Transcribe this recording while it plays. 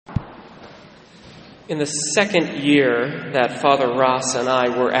In the second year that Father Ross and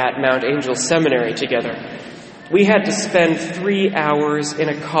I were at Mount Angel Seminary together, we had to spend 3 hours in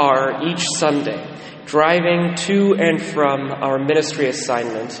a car each Sunday, driving to and from our ministry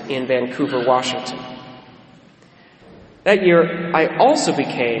assignment in Vancouver, Washington. That year, I also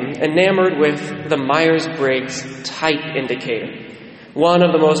became enamored with the Myers-Briggs Type Indicator, one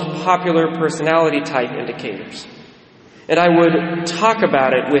of the most popular personality type indicators. And I would talk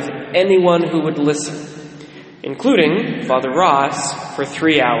about it with anyone who would listen, including Father Ross for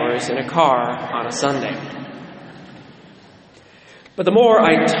 3 hours in a car on a Sunday. But the more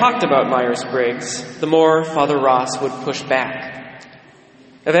I talked about Myers-Briggs, the more Father Ross would push back.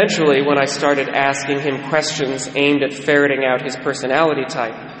 Eventually, when I started asking him questions aimed at ferreting out his personality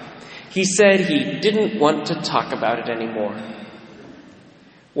type, he said he didn't want to talk about it anymore.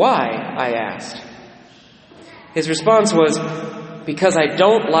 Why? I asked. His response was, because I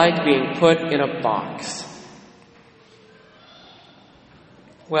don't like being put in a box.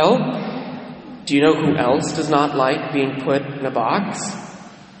 Well, do you know who else does not like being put in a box?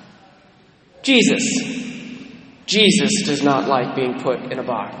 Jesus. Jesus does not like being put in a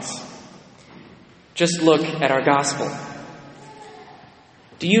box. Just look at our gospel.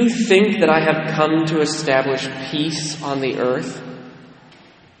 Do you think that I have come to establish peace on the earth?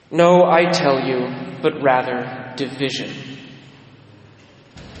 No, I tell you, but rather division.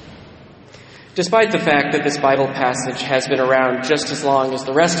 Despite the fact that this Bible passage has been around just as long as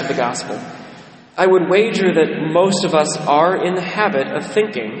the rest of the gospel, I would wager that most of us are in the habit of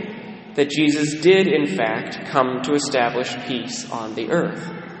thinking that Jesus did, in fact, come to establish peace on the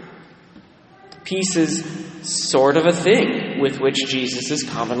earth. Peace is sort of a thing with which Jesus is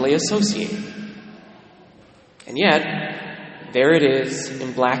commonly associated. And yet, there it is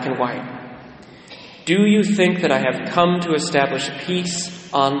in black and white. Do you think that I have come to establish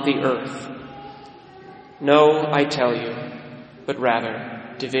peace on the earth? No, I tell you, but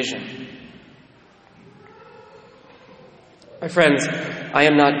rather division. My friends, I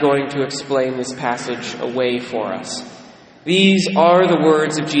am not going to explain this passage away for us. These are the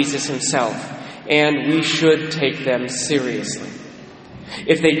words of Jesus himself, and we should take them seriously.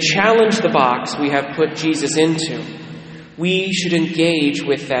 If they challenge the box we have put Jesus into, we should engage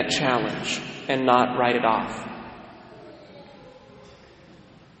with that challenge and not write it off.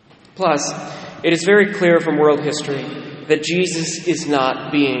 Plus, it is very clear from world history that Jesus is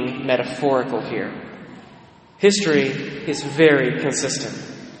not being metaphorical here. History is very consistent.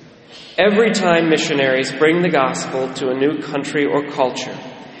 Every time missionaries bring the gospel to a new country or culture,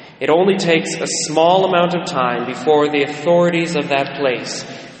 it only takes a small amount of time before the authorities of that place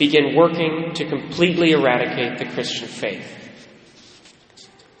begin working to completely eradicate the Christian faith.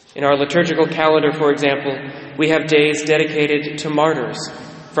 In our liturgical calendar, for example, we have days dedicated to martyrs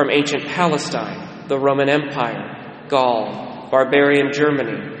from ancient Palestine, the Roman Empire, Gaul, barbarian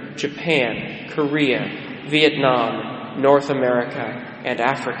Germany, Japan, Korea, Vietnam, North America, and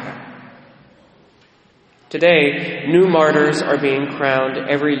Africa. Today, new martyrs are being crowned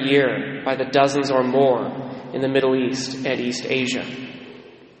every year by the dozens or more in the Middle East and East Asia.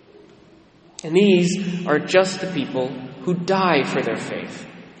 And these are just the people who die for their faith.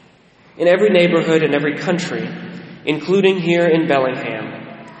 In every neighborhood and every country, including here in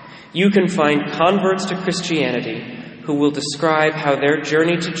Bellingham, you can find converts to Christianity who will describe how their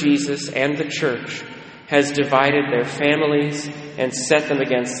journey to Jesus and the church has divided their families and set them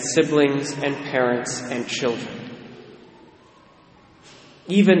against siblings and parents and children.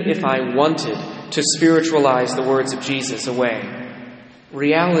 Even if I wanted to spiritualize the words of Jesus away,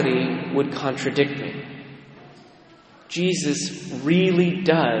 reality would contradict me. Jesus really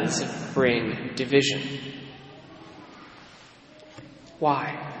does bring division.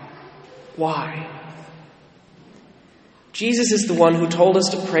 Why? Why? Jesus is the one who told us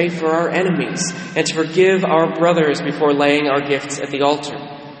to pray for our enemies and to forgive our brothers before laying our gifts at the altar.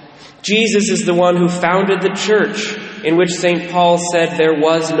 Jesus is the one who founded the church, in which St. Paul said there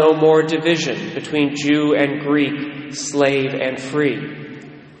was no more division between Jew and Greek, slave and free.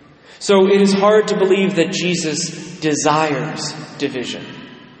 So it is hard to believe that Jesus desires division.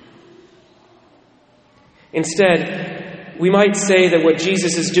 Instead, we might say that what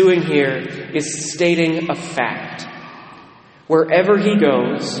Jesus is doing here is stating a fact. Wherever he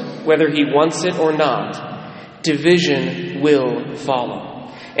goes, whether he wants it or not, division will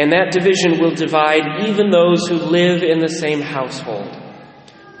follow. And that division will divide even those who live in the same household.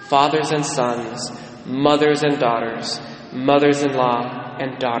 Fathers and sons, mothers and daughters, mothers-in-law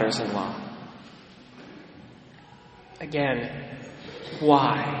and daughters-in-law. Again,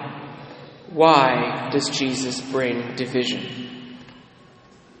 why? Why does Jesus bring division?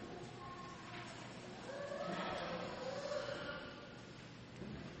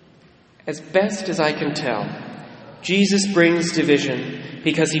 As best as I can tell, Jesus brings division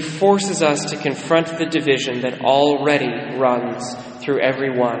because he forces us to confront the division that already runs through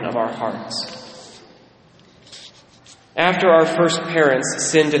every one of our hearts. After our first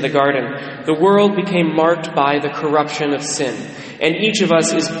parents sinned in the garden, the world became marked by the corruption of sin, and each of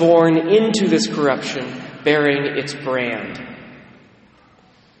us is born into this corruption, bearing its brand.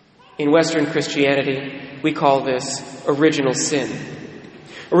 In Western Christianity, we call this original sin.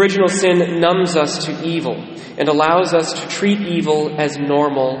 Original sin numbs us to evil and allows us to treat evil as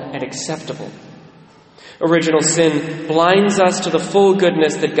normal and acceptable. Original sin blinds us to the full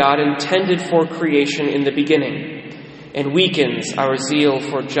goodness that God intended for creation in the beginning and weakens our zeal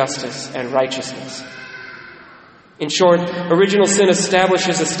for justice and righteousness. In short, original sin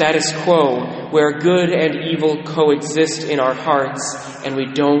establishes a status quo where good and evil coexist in our hearts and we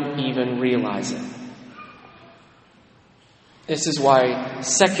don't even realize it. This is why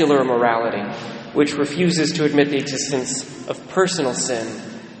secular morality, which refuses to admit the existence of personal sin,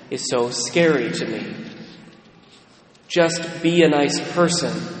 is so scary to me. Just be a nice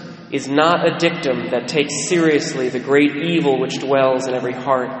person is not a dictum that takes seriously the great evil which dwells in every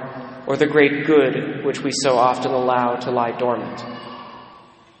heart, or the great good which we so often allow to lie dormant.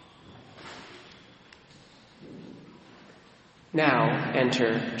 Now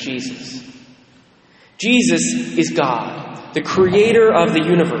enter Jesus. Jesus is God, the creator of the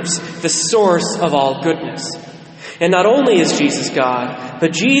universe, the source of all goodness. And not only is Jesus God,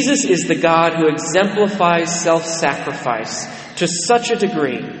 but Jesus is the God who exemplifies self-sacrifice to such a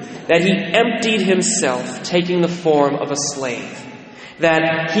degree that he emptied himself, taking the form of a slave,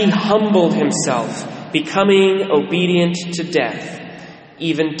 that he humbled himself, becoming obedient to death,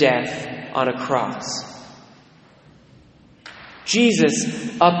 even death on a cross. Jesus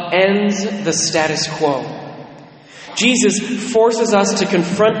upends the status quo. Jesus forces us to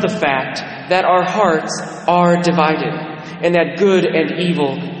confront the fact that our hearts are divided and that good and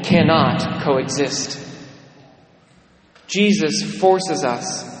evil cannot coexist. Jesus forces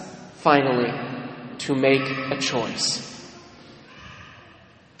us, finally, to make a choice.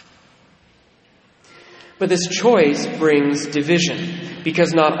 But this choice brings division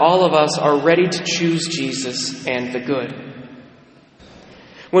because not all of us are ready to choose Jesus and the good.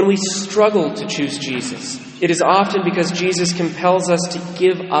 When we struggle to choose Jesus, it is often because Jesus compels us to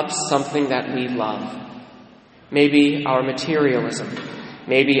give up something that we love. Maybe our materialism,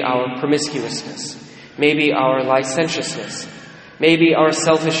 maybe our promiscuousness, maybe our licentiousness, maybe our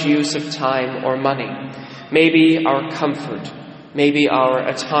selfish use of time or money, maybe our comfort, maybe our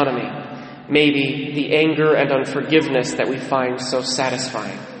autonomy, maybe the anger and unforgiveness that we find so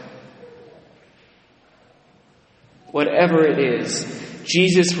satisfying. Whatever it is,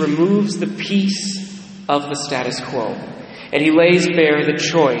 Jesus removes the peace of the status quo, and he lays bare the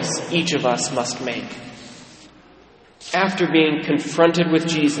choice each of us must make. After being confronted with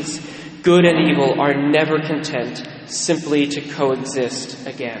Jesus, good and evil are never content simply to coexist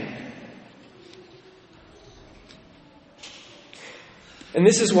again. And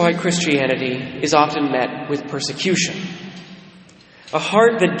this is why Christianity is often met with persecution. A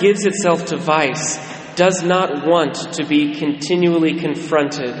heart that gives itself to vice does not want to be continually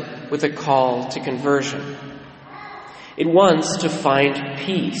confronted with a call to conversion. It wants to find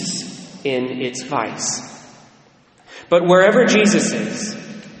peace in its vice. But wherever Jesus is,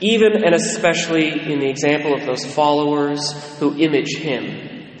 even and especially in the example of those followers who image him,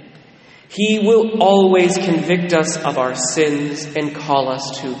 he will always convict us of our sins and call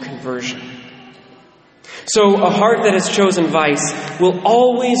us to conversion. So a heart that has chosen vice will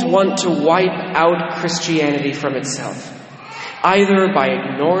always want to wipe out Christianity from itself, either by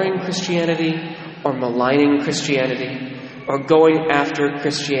ignoring Christianity or maligning Christianity or going after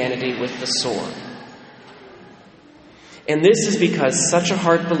Christianity with the sword. And this is because such a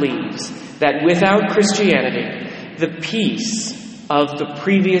heart believes that without Christianity, the peace of the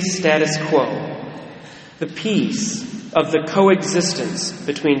previous status quo, the peace of the coexistence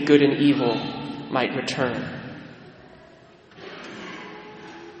between good and evil might return.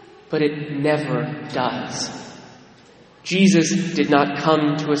 But it never does. Jesus did not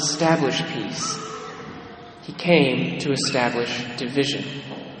come to establish peace. He came to establish division.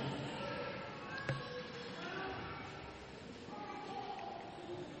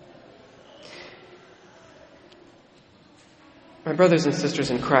 My brothers and sisters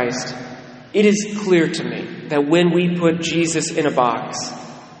in Christ, it is clear to me that when we put Jesus in a box,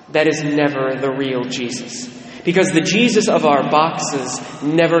 that is never the real Jesus. Because the Jesus of our boxes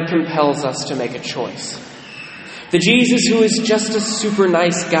never compels us to make a choice. The Jesus who is just a super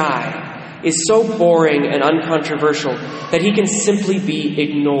nice guy is so boring and uncontroversial that he can simply be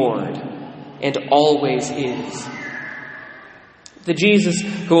ignored and always is. The Jesus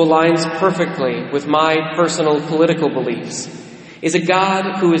who aligns perfectly with my personal political beliefs is a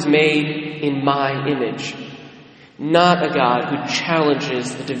God who is made in my image, not a God who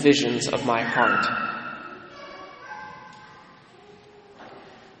challenges the divisions of my heart.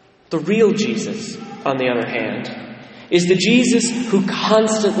 The real Jesus, on the other hand, is the Jesus who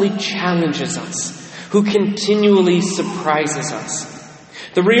constantly challenges us, who continually surprises us.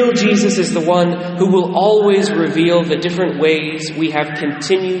 The real Jesus is the one who will always reveal the different ways we have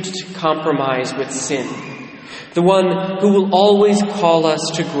continued to compromise with sin. The one who will always call us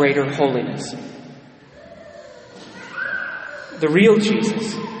to greater holiness. The real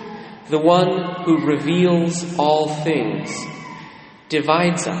Jesus, the one who reveals all things,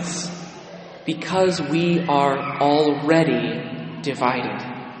 divides us because we are already divided.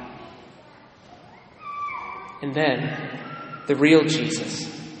 And then, the real Jesus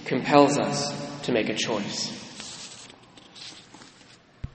compels us to make a choice.